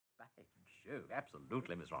Oh,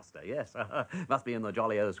 absolutely, Miss Rossiter, yes. Must be in the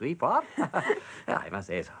jolly old sweet pot. I must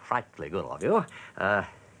say it's frightfully good of you. Yeah,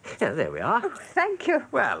 there we are. Oh, thank you.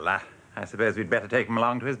 Well, I suppose we'd better take him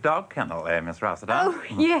along to his dog kennel, Miss Rossiter. Oh,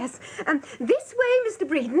 yes. This way, Mr.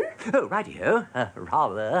 Breeden. Oh, righty-ho.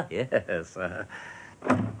 Rather, yes.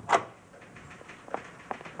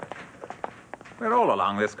 We're all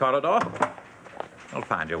along this corridor. You'll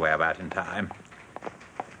find your way about in time.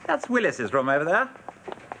 That's Willis's room over there.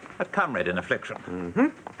 A comrade in affliction. Mm-hmm.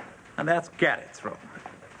 And that's Garrett's room.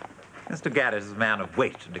 Mr. Garrett is a man of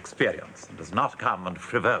weight and experience and does not come and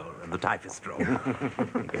frivole in the typist room.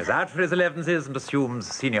 He goes out for his elevenses and assumes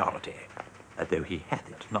seniority, though he hath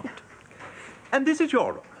it not. And this is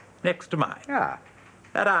your room, next to mine. Ah.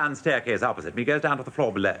 That iron staircase opposite me goes down to the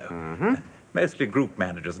floor below. Mm-hmm. Mostly group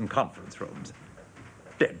managers and conference rooms.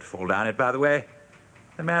 Don't fall down it, by the way.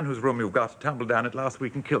 The man whose room you've got tumbled down it last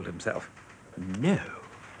week and killed himself. No.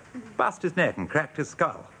 Bust his neck and cracked his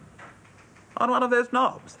skull. On one of those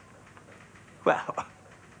knobs. Well,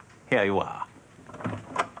 here you are.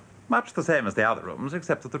 Much the same as the other rooms,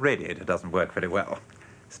 except that the radiator doesn't work very well.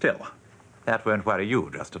 Still, that won't worry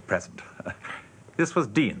you just at present. This was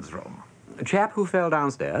Dean's room. A chap who fell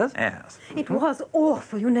downstairs? Yes. It was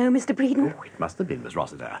awful, you know, Mr. Breeden. Oh, it must have been, Miss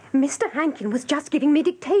Rossiter. Mr. Hankin was just giving me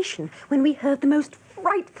dictation when we heard the most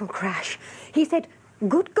frightful crash. He said,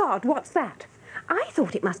 "Good God, what's that?" I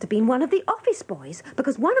thought it must have been one of the office boys,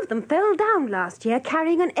 because one of them fell down last year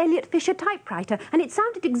carrying an Elliot Fisher typewriter, and it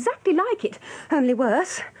sounded exactly like it, only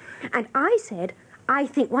worse. And I said, "I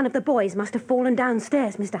think one of the boys must have fallen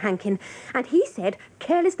downstairs, Mr. Hankin." And he said,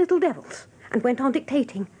 "Careless little devils," and went on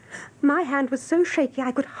dictating. My hand was so shaky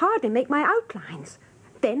I could hardly make my outlines.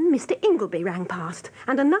 Then Mr. Ingleby rang past,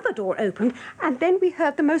 and another door opened, and then we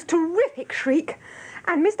heard the most terrific shriek.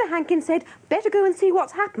 And Mr. Hankin said, "Better go and see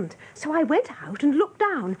what's happened." So I went out and looked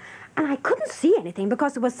down, and I couldn't see anything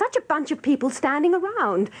because there was such a bunch of people standing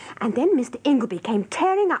around. And then Mr. Ingleby came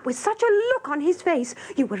tearing up with such a look on his face.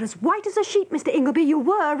 You were as white as a sheet, Mr. Ingleby, you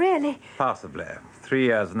were, really. Possibly. 3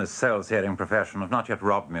 years in this soul-searing profession have not yet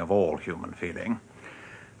robbed me of all human feeling.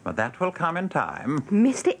 But that will come in time.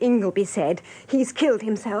 Mr. Ingleby said, "He's killed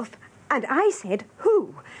himself." And I said,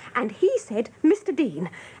 "Who?" And he said, "Mr. Dean."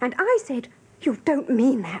 And I said, "You don't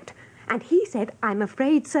mean that." And he said, "I'm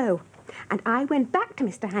afraid so." And I went back to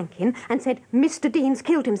Mr. Hankin and said, "Mr. Dean's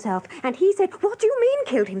killed himself." And he said, "What do you mean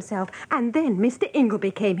killed himself?" And then Mr. Ingleby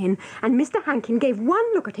came in, and Mr. Hankin gave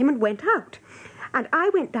one look at him and went out. And I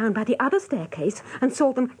went down by the other staircase and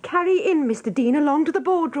saw them carry in Mr. Dean along to the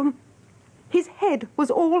boardroom. His head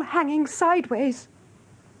was all hanging sideways.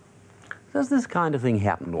 Does this kind of thing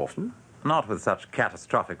happen often? Not with such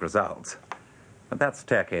catastrophic results. But that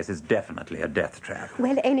staircase is definitely a death trap.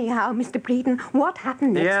 Well, anyhow, Mr. Breeden, what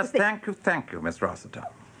happened next? Yes, thank you, Miss Rossiter.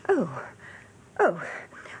 Oh.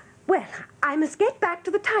 Well, I must get back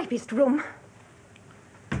to the typist room.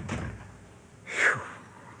 Whew.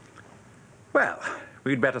 Well,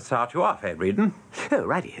 we'd better start you off, Breeden. Oh,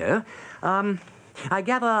 righty-ho. I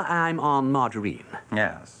gather I'm on margarine.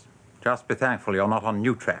 Yes. Just be thankful you're not on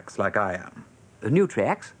new tracks like I am. New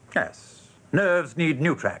tracks? Yes. Nerves need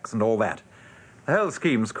new tracks and all that. The whole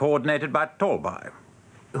scheme's coordinated by Tallboy.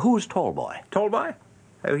 Who's Tallboy? Tallboy?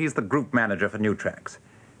 Oh, he's the group manager for new tracks.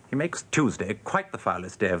 He makes Tuesday quite the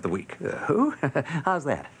foulest day of the week. Who? How's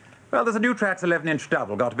that? Well, there's a new tracks 11-inch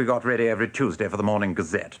double got to be got ready every Tuesday for the Morning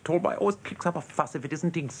Gazette. Tallboy always kicks up a fuss if it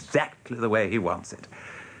isn't exactly the way he wants it.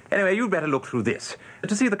 Anyway, you'd better look through this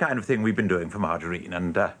to see the kind of thing we've been doing for margarine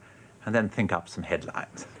and then think up some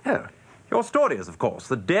headlines. Oh. Your story is, of course,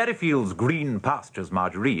 that Dairyfield's Green Pastures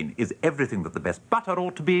margarine is everything that the best butter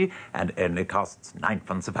ought to be and only costs 9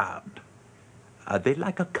 pence a pound. They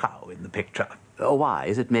like a cow in the picture. Oh, why?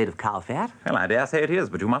 Is it made of cow fat? Well, I dare say it is,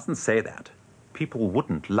 but you mustn't say that. People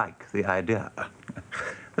wouldn't like the idea.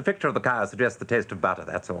 The picture of the cow suggests the taste of butter,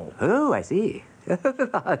 that's all. Oh, I see.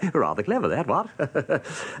 Rather clever, that, what?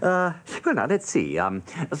 Well, now, let's see.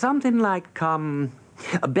 Something like,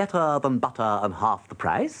 better than butter and half the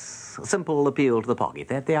price. Simple appeal to the pocket.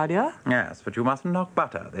 That the idea? Yes, but you mustn't knock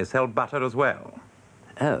butter. They sell butter as well.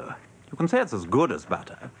 Oh. You can say it's as good as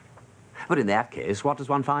butter. But in that case, what does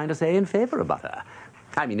one find to say in favour of butter?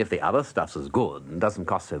 I mean, if the other stuff's as good and doesn't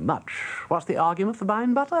cost so much, what's the argument for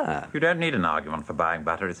buying butter? You don't need an argument for buying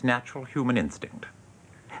butter. It's natural human instinct.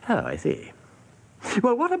 Oh, I see.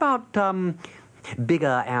 Well, what about,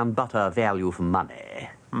 bigger and butter value for money?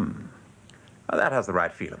 Well, that has the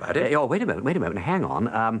right feel about it. Oh, wait a moment, hang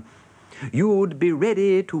on. You'd be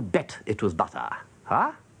ready to bet it was butter,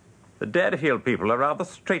 huh? The Deerfield people are rather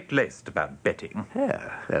straight-laced about betting.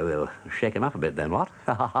 Yeah, so we'll shake him up a bit then, what?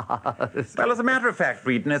 Well, as a matter of fact,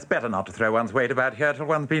 Breeden, it's better not to throw one's weight about here till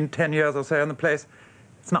one's been 10 years or so in the place.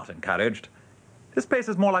 It's not encouraged. This place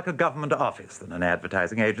is more like a government office than an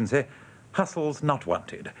advertising agency. Hustle's not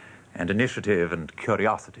wanted, and initiative and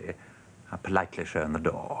curiosity are politely shown the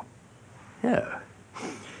door. Oh.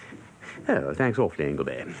 Oh, thanks awfully,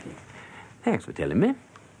 Ingleby. Thanks for telling me.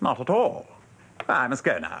 Not at all. I must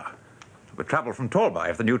go now. We'll travel from Talby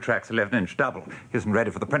if the new track's 11-inch double isn't ready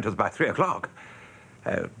for the printers by 3 o'clock.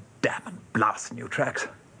 Oh, damn and blast new tracks.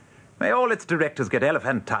 May all its directors get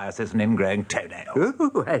elephantiasis and ingrowing toenails.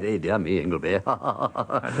 Ooh, hey, dear me, Ingleby.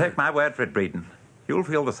 I'll take my word for it, Breeden. You'll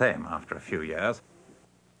feel the same after a few years.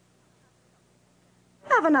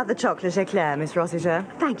 Have another chocolate eclair, Miss Rossiter.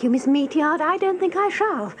 Thank you, Miss Meatyard. I don't think I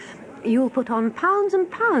shall. You'll put on pounds and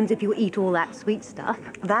pounds if you eat all that sweet stuff.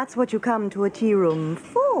 That's what you come to a tea room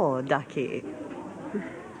for, Ducky.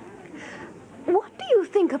 What do you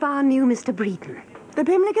think of our new Mr. Breeden? The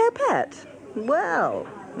Pimlico pet? Well,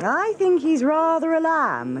 I think he's rather a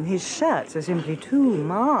lamb, and his shirts are simply too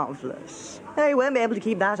marvellous. He won't be able to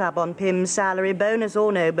keep that up on Pim's salary, bonus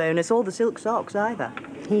or no bonus, or the silk socks either.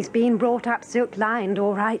 He's been brought up silk-lined,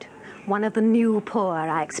 all right. One of the new poor,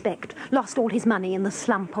 I expect. Lost all his money in the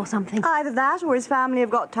slump or something. Either that or his family have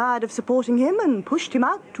got tired of supporting him and pushed him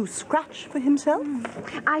out to scratch for himself.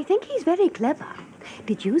 I think he's very clever.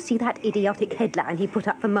 Did you see that idiotic headline he put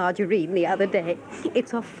up for Margarine the other day?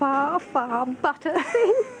 It's a far, far butter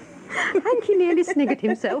thing. And he nearly sniggered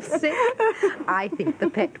himself sick. I think the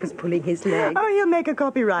pet was pulling his leg. Oh, he'll make a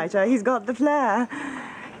copywriter. He's got the flair.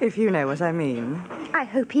 If you know what I mean. I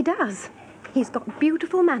hope he does. He's got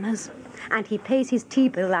beautiful manners, and he pays his tea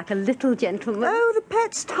bill like a little gentleman. Oh, the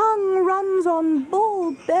pet's tongue runs on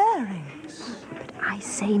ball bearings. But I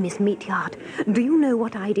say, Miss Meatyard, do you know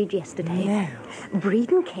what I did yesterday? No.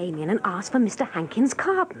 Breeden came in and asked for Mr. Hankin's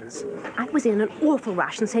carbons. I was in an awful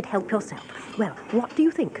rush and said, help yourself. Well, what do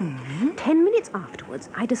you think? 10 minutes afterwards,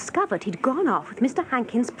 I discovered he'd gone off with Mr.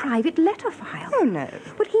 Hankin's private letter file. Oh, no.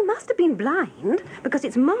 But he must have been blind, because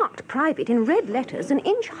it's marked private in red letters an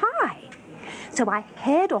inch high. So I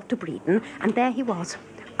haired off to Breeden, and there he was,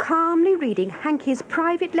 calmly reading Hankey's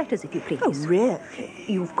private letters, if you please. Oh, really?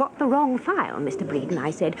 You've got the wrong file, Mr. Breeden,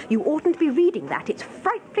 I said. You oughtn't to be reading that. It's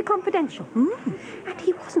frightfully confidential. And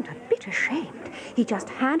he wasn't a bit ashamed. He just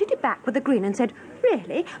handed it back with a grin and said,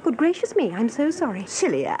 really? Good gracious me, I'm so sorry.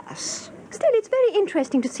 Silly ass. Still, it's very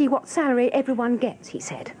interesting to see what salary everyone gets, he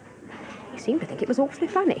said. He seemed to think it was awfully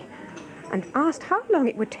funny, and asked how long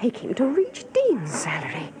it would take him to reach Dean's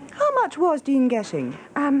salary. How much was Dean getting?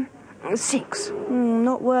 6.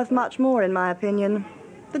 Not worth much more, in my opinion.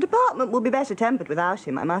 The department will be better tempered without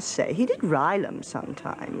him, I must say. He did rile 'em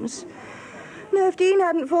sometimes. No, if Dean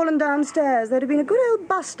hadn't fallen downstairs, there'd have been a good old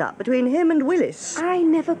bust-up between him and Willis. I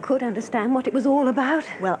never could understand what it was all about.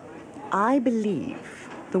 Well, I believe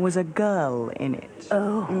there was a girl in it.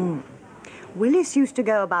 Oh. Willis used to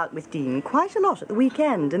go about with Dean quite a lot at the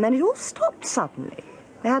weekend, and then it all stopped suddenly.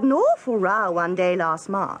 They had an awful row one day last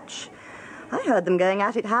March. I heard them going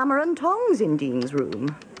at it hammer and tongs in Dean's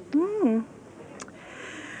room. Well,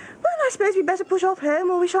 I suppose we'd better push off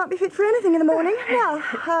home or we shan't be fit for anything in the morning. Now,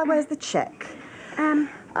 where's the cheque?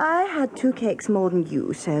 I had 2 cakes more than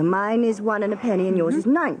you, so mine is 1 and a penny and yours is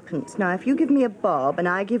 9p. Now, if you give me a bob and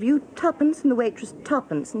I give you 2p and the waitress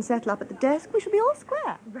 2p and settle up at the desk, we shall be all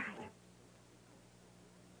square. Right.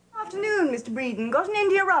 Afternoon, Mr. Breeden. Got an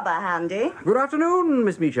India rubber handy? Good afternoon,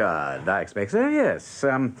 Miss Meachard. I expect so, yes.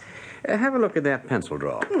 Have a look at that pencil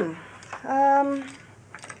drawer.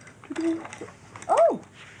 Oh,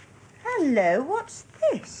 hello. What's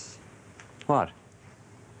this? What?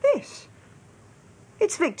 This.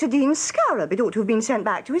 It's Victor Dean's scarab. It ought to have been sent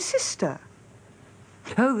back to his sister.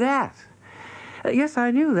 Oh, that. Yes,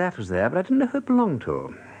 I knew that was there, but I didn't know who it belonged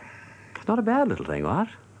to. It's not a bad little thing, what?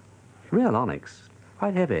 Real onyx.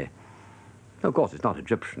 Quite heavy. Of course, it's not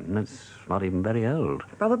Egyptian. It's not even very old.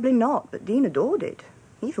 Probably not, but Dean adored it.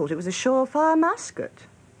 He thought it was a surefire mascot.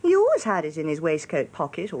 He always had it in his waistcoat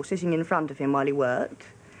pocket or sitting in front of him while he worked.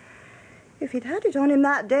 If he'd had it on him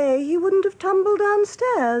that day, he wouldn't have tumbled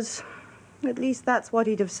downstairs. At least that's what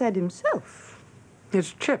he'd have said himself.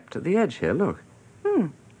 It's chipped at the edge here, look.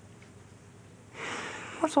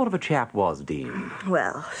 What sort of a chap was Dean?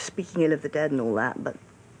 Well, speaking ill of the dead and all that, but...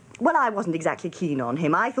 Well, I wasn't exactly keen on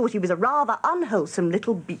him. I thought he was a rather unwholesome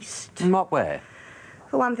little beast. In what way?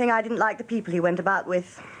 For one thing, I didn't like the people he went about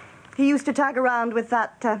with. He used to tag around with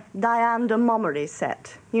that Diane de Montgomery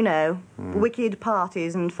set. You know, wicked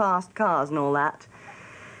parties and fast cars and all that.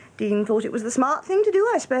 Dean thought it was the smart thing to do,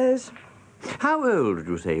 I suppose. How old did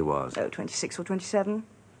you say he was? Oh, 26 or 27.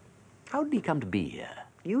 How did he come to be here?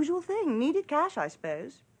 Usual thing. Needed cash, I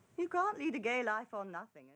suppose. You can't lead a gay life on nothing.